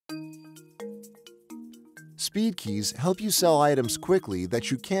Speedkeys help you sell items quickly that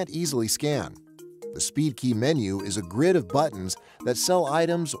you can't easily scan. The Speedkey menu is a grid of buttons that sell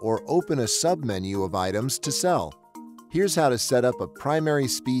items or open a submenu of items to sell. Here's how to set up a primary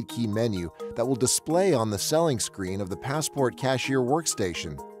Speedkey menu that will display on the selling screen of the Passport Cashier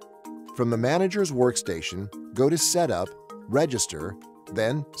workstation. From the manager's workstation, go to Setup, Register,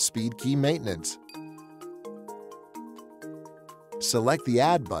 then Speedkey Maintenance. Select the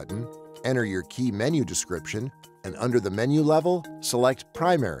Add button, enter your key menu description, and under the menu level, select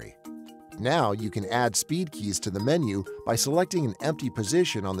Primary. Now you can add Speedkeys to the menu by selecting an empty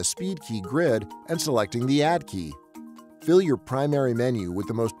position on the Speedkey grid and selecting the Add key. Fill your primary menu with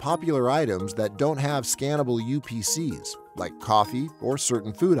the most popular items that don't have scannable UPCs, like coffee or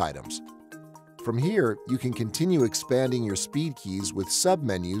certain food items. From here, you can continue expanding your Speedkeys with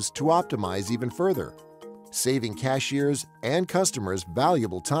submenus to optimize even further, saving cashiers and customers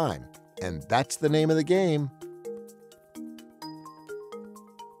valuable time. And that's the name of the game.